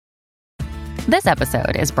This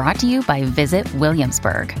episode is brought to you by Visit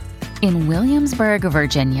Williamsburg. In Williamsburg,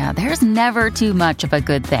 Virginia, there's never too much of a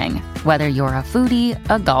good thing. Whether you're a foodie,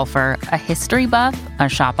 a golfer, a history buff, a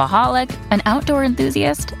shopaholic, an outdoor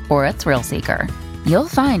enthusiast, or a thrill seeker, you'll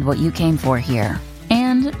find what you came for here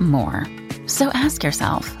and more. So ask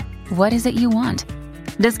yourself, what is it you want?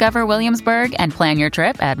 Discover Williamsburg and plan your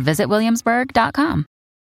trip at visitwilliamsburg.com.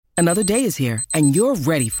 Another day is here, and you're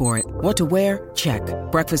ready for it. What to wear? Check.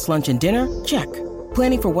 Breakfast, lunch, and dinner? Check.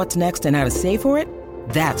 Planning for what's next and how to save for it?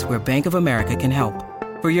 That's where Bank of America can help.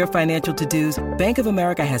 For your financial to-dos, Bank of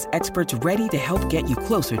America has experts ready to help get you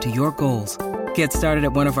closer to your goals. Get started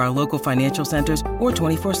at one of our local financial centers or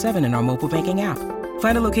 24/7 in our mobile banking app.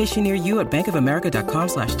 Find a location near you at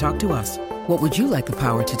bankofamerica.com/talktous. What would you like the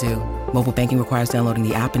power to do? Mobile banking requires downloading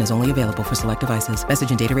the app and is only available for select devices. Message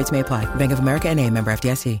and data rates may apply. Bank of America N.A., member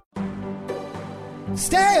FDIC.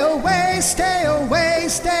 Stay away, stay away,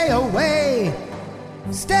 stay away.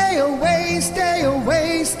 Stay away, stay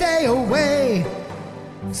away, stay away.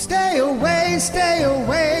 Stay away, stay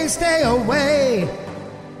away, stay away.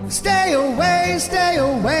 Stay away, stay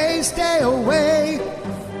away, stay away.